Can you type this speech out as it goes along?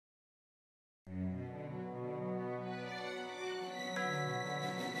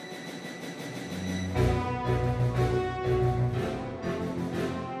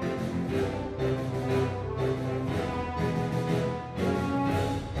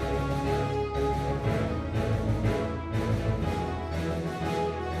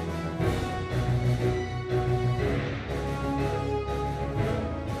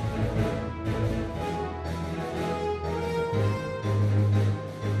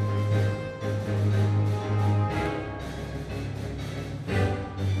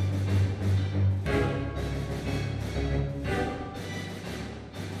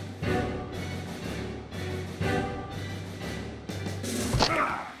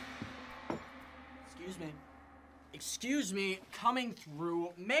Excuse me, coming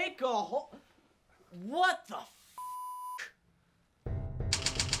through. Make a hole. What the f?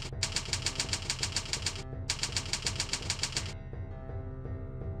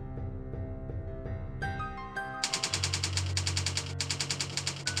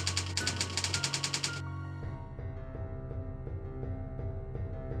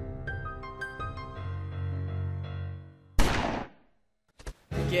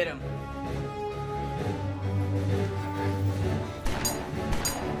 Get him.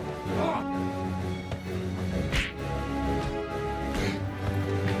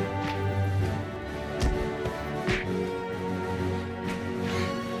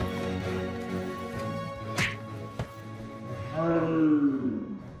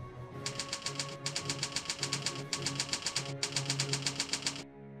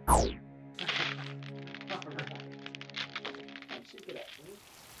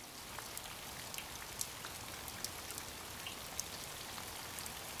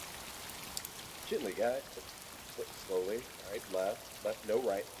 Gently, guys. Slowly. Right, left, no,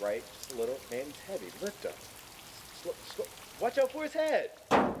 right, just a little. Man, he's heavy. Lift him. Slow. Watch out for his head.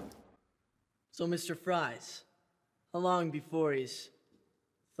 So, Mr. Fries, how long before he's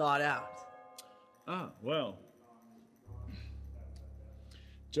thawed out? Well,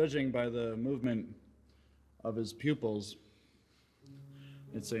 judging by the movement of his pupils,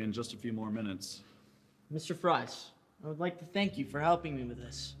 I'd say in just a few more minutes. Mr. Fries, I would like to thank you for helping me with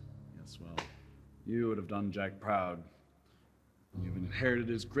this. Yes, well, you would have done Jack proud. You've inherited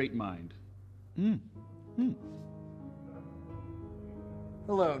his great mind.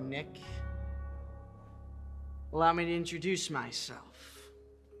 Hello, Nick. Allow me to introduce myself.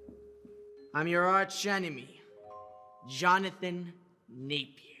 I'm your arch enemy, Jonathan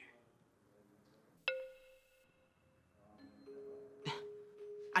Napier.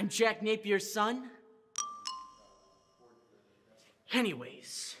 I'm Jack Napier's son.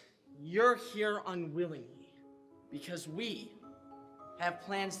 Anyways, you're here unwillingly because we have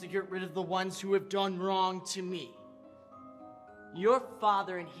plans to get rid of the ones who have done wrong to me. Your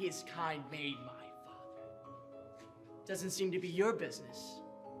father and his kind made my father. Doesn't seem to be your business.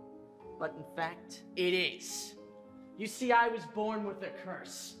 But in fact, it is. You see, I was born with a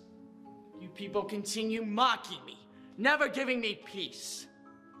curse. You people continue mocking me, never giving me peace.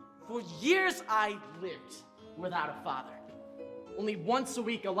 For years I lived without a father. Only once a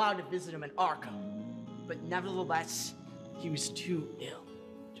week allowed to visit him in Arkham. But nevertheless, he was too ill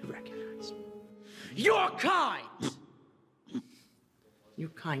to recognize me. Your kind! Your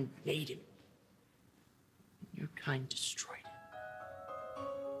kind made him. Your kind destroyed him.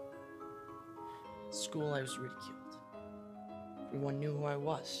 At school, I was ridiculed. Everyone knew who I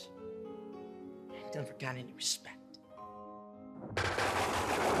was. I never got any respect.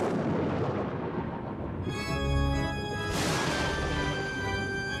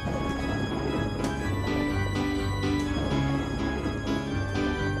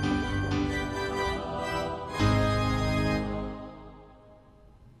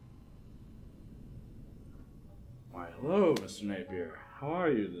 Why, hello, Mr. Napier. How are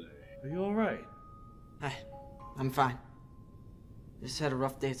you today? Are you all right? Hi, I'm fine. Just had a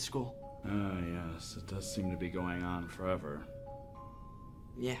rough day at school. Yes, it does seem to be going on forever.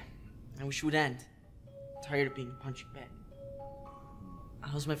 Yeah, I wish it would end. I'm tired of being a punching bag.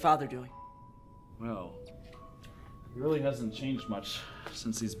 How's my father doing? Well, he really hasn't changed much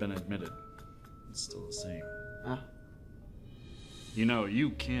since he's been admitted. It's still the same. Huh? You know,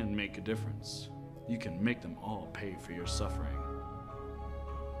 you can make a difference. You can make them all pay for your suffering.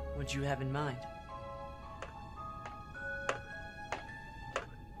 What'd you have in mind?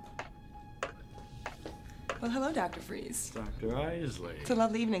 Well, hello, Dr. Freeze. Dr. Isley. It's a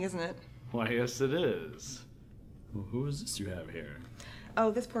lovely evening, isn't it? Why, yes, it is. Well, who is this you have here?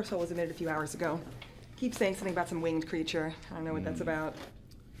 Oh, this poor soul was admitted a few hours ago. Keeps saying something about some winged creature. I don't know what that's about.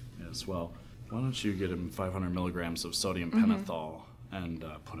 Yes, well, why don't you get him 500 milligrams of sodium pentothal and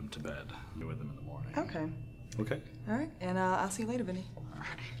put him to bed. Be with him in the morning. Okay. Okay? All right, and I'll see you later, Vinny.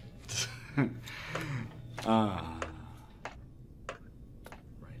 Right.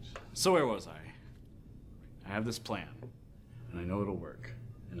 So where was I? I have this plan, and I know it'll work,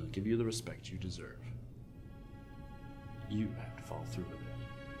 and it'll give you the respect you deserve. You have to follow through with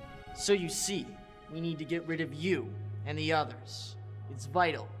it. So you see, we need to get rid of you and the others. It's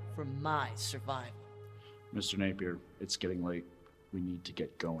vital for my survival. Mr. Napier, it's getting late. We need to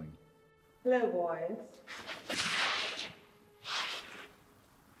get going. Hello, boys.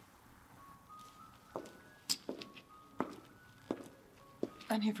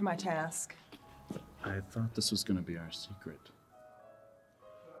 I'm here for my task. I thought this was going to be our secret.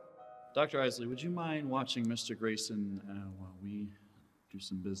 Dr. Isley, would you mind watching Mr. Grayson while we do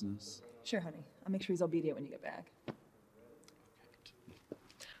some business? Sure, honey. I'll make sure he's obedient when you get back.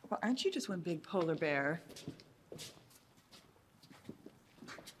 Well, aren't you just one big polar bear?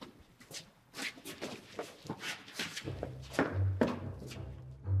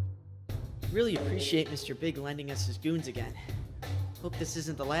 Really appreciate Mr. Big lending us his goons again. Hope this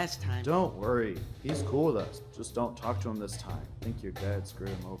isn't the last time. Don't worry. He's cool with us. Just don't talk to him this time. I think your dad screwed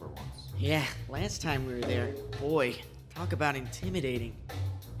him over once. Yeah, last time we were there, boy, talk about intimidating.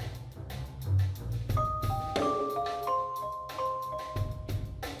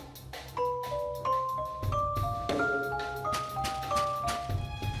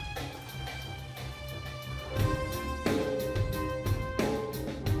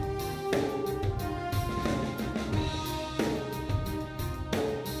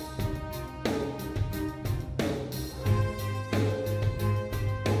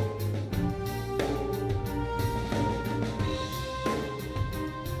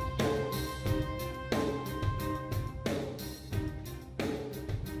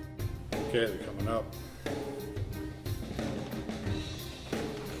 Okay, they're coming up.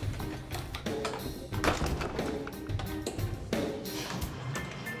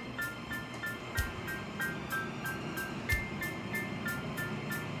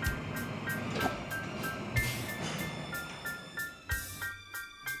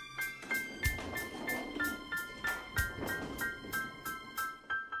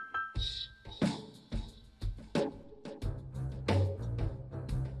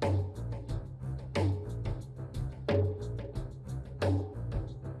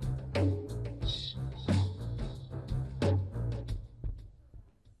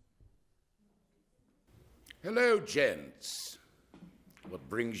 Hello, gents. What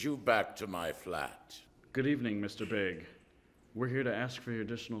brings you back to my flat? Good evening, Mr. Big. We're here to ask for your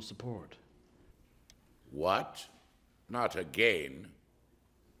additional support. What? Not again?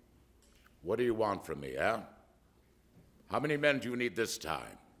 What do you want from me, eh? How many men do you need this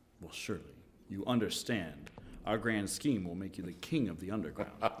time? Well, surely, you understand. Our grand scheme will make you the king of the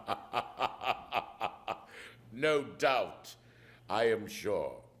underground. No doubt. I am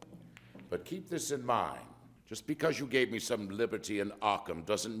sure. But keep this in mind. Just because you gave me some liberty in Arkham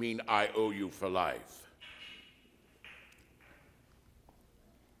doesn't mean I owe you for life.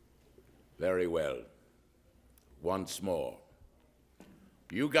 Very well. Once more.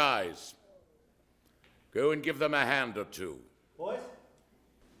 You guys, go and give them a hand or two. Boys?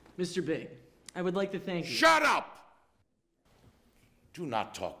 Mr. Big, I would like to thank you. Shut up! Do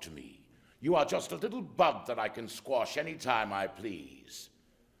not talk to me. You are just a little bug that I can squash any time I please.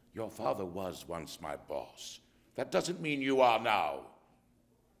 Your father was once my boss. That doesn't mean you are now.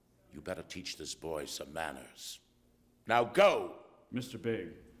 You better teach this boy some manners. Now go! Mr. Big,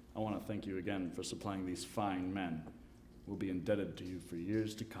 I want to thank you again for supplying these fine men. We'll be indebted to you for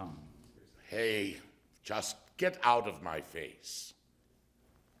years to come. Hey, just get out of my face.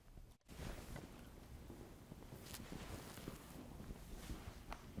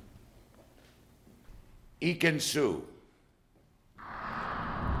 Eek and Sue.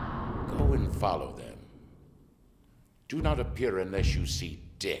 Go and follow them. Do not appear unless you see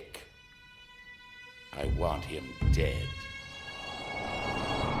Dick. I want him dead.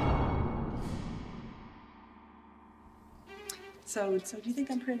 So do you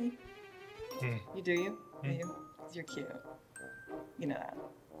think I'm pretty? You do you? Do you? 'Cause you're cute. You know that.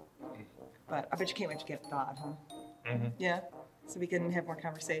 But I bet you can't wait to get thawed, huh? Yeah? So we can have more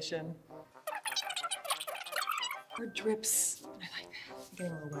conversation. Or drips. I like that.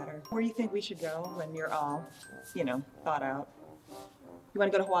 Getting a little wetter. Where do you think we should go when you're all, you know, thawed out? You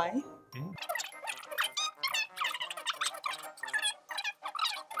want to go to Hawaii?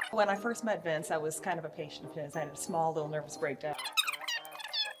 When I first met Vince, I was kind of a patient of his. I had a small little nervous breakdown.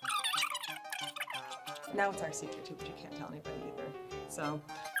 Now it's our secret too, but you can't tell anybody either. So.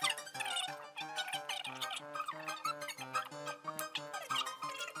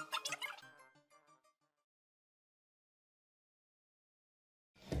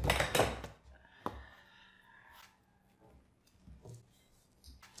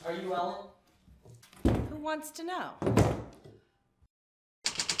 Are you Ellen? Who wants to know?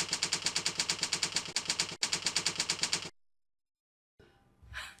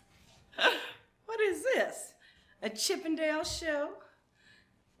 What is this? A Chippendale show?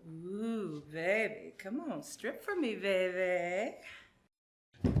 Ooh, baby. Come on, strip for me, baby.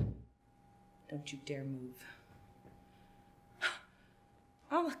 Don't you dare move.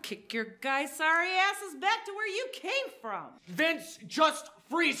 I'll kick your guy sorry asses back to where you came from. Vince, just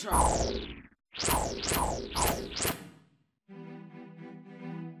freeze her!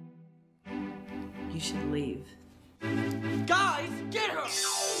 should leave. Guys, get her!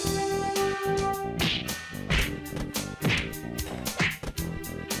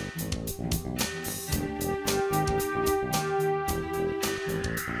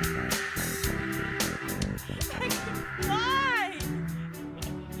 Fly!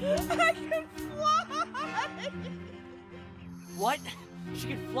 I can fly! What? She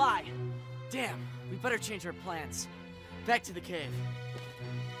can fly. Damn, we better change our plans. Back to the cave.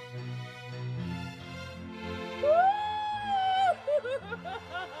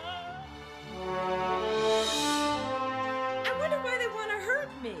 I wonder why they want to hurt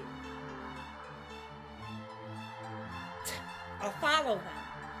me. I'll follow them.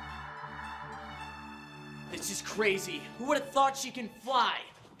 This is crazy. Who would have thought she can fly?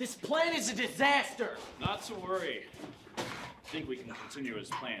 This plan is a disaster. Not to worry. I think we can continue as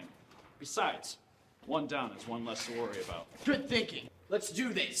planned. Besides, one down is one less to worry about. Good thinking. Let's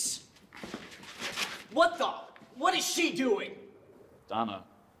do this. What the? What is she doing? Donna,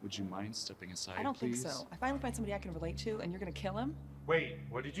 would you mind stepping aside, I don't please? think so. I finally find somebody I can relate to, and you're gonna kill him? Wait,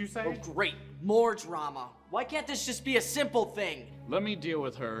 what did you say? Oh, great. More drama. Why can't this just be a simple thing? Let me deal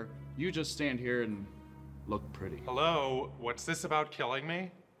with her. You just stand here and look pretty. Hello, what's this about killing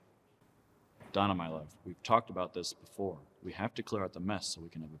me? Donna, my love, we've talked about this before. We have to clear out the mess so we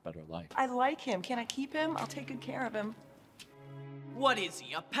can have a better life. I like him. Can I keep him? I'll take good care of him. What is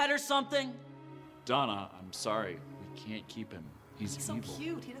he, a pet or something? Donna, I'm sorry. We can't keep him. He's He's so evil.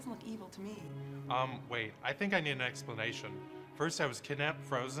 cute. He doesn't look evil to me. Wait, I think I need an explanation. First I was kidnapped,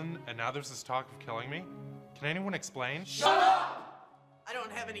 frozen, and now there's this talk of killing me? Can anyone explain? Shut up! I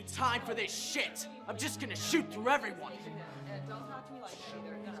don't have any time for this shit. I'm just gonna shoot through everyone. Don't talk to me like that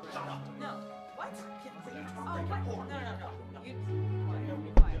either. No. What? Oh, what? No. You... Quiet,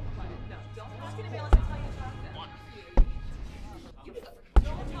 be quiet. No, don't talk to me unless I tell you to talk to them. You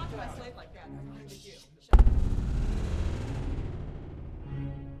don't talk to my slave like that. That's nothing to do. Shut up.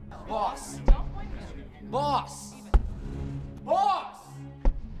 Boss! Don't point at me. Boss! Boss!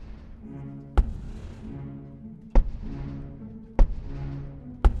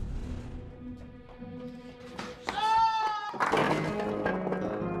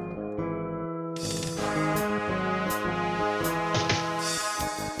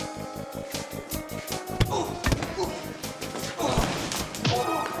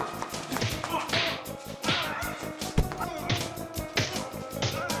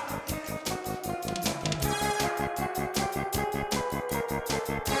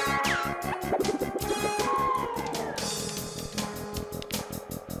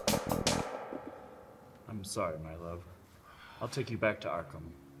 I'm sorry, my love. I'll take you back to Arkham.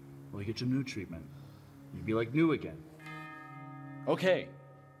 We'll get you new treatment. You'll be like new again. Okay,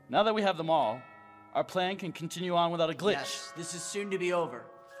 now that we have them all, our plan can continue on without a glitch. Yes, this is soon to be over.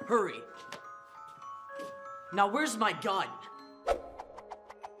 Hurry. Now where's my gun?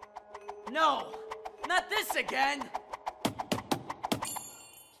 No! Not this again!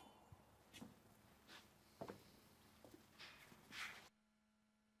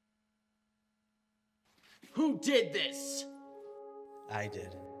 Who did this? I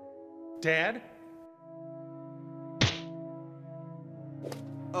did. Dad?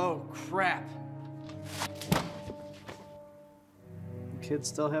 Oh, crap. Kids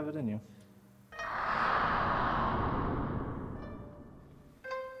still have it in you.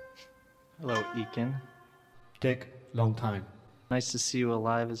 Hello, Eakin. Dick, long time. Nice to see you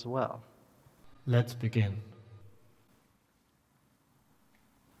alive as well. Let's begin.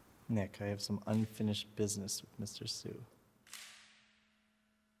 Nick, I have some unfinished business with Mr. Sue.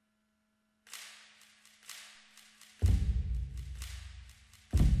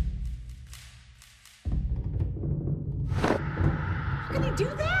 How can you do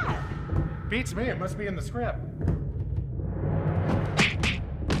that? Beats me, it must be in the script.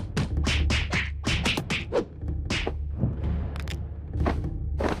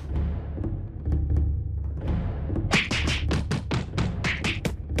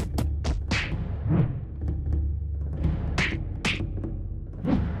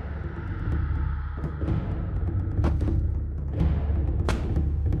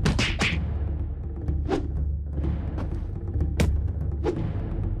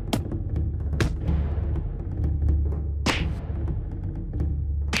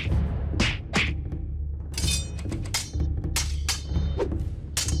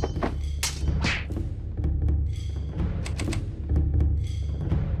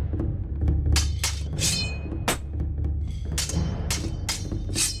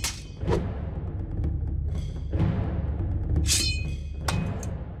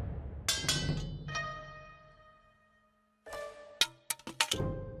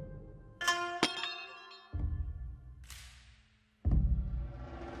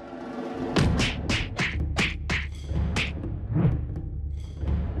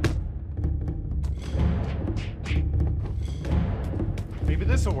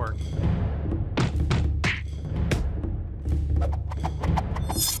 This'll work.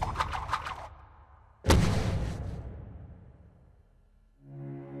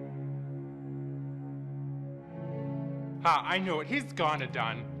 Ha, I knew it. He's gone and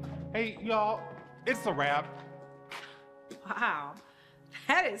done. Hey, y'all, it's a wrap. Wow,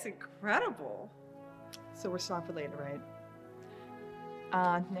 that is incredible. So we're stopped for later, right?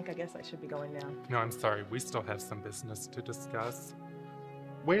 Nick, I guess I should be going now. No, I'm sorry. We still have some business to discuss.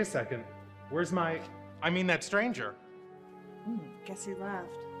 Wait a second. Where's that stranger? Guess he left.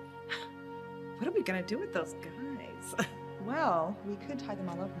 What are we gonna do with those guys? Well, we could tie them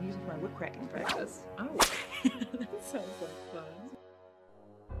all up and use them for my wood cracking practice. Oh, that sounds like fun.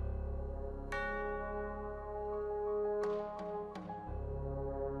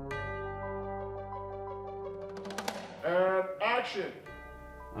 And action!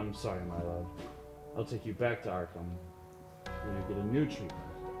 I'm sorry, my love. I'll take you back to Arkham. You're gonna get a new treatment.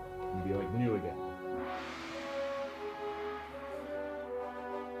 You'll be like new again.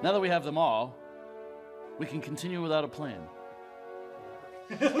 Now that we have them all, we can continue without a plan.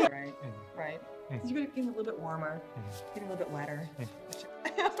 Right, right. You're getting a little bit warmer, getting a little bit wetter.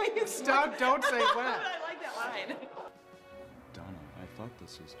 Stop, don't say wet. I like that line. Donna, I thought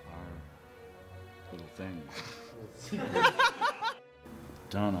this was our little thing.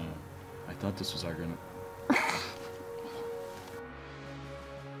 Donna, I thought this was our gonna...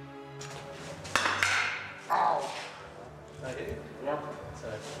 Ow!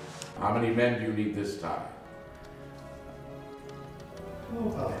 How many men do you need this time?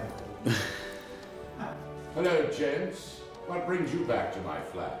 Hello, gents. What brings you back to my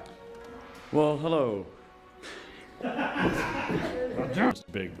flat? Well, hello.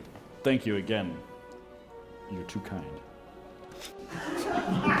 Big. Thank you again. You're too kind.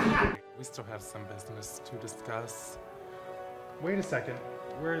 We still have some business to discuss. Wait a second.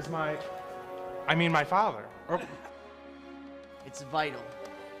 Where's my father? Oh. It's vital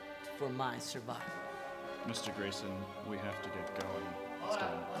for my survival. Mr. Grayson, we have to get going. It's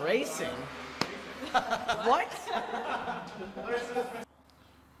time. Grayson? What?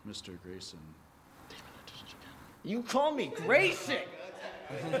 Mr. Grayson. You call me Grayson?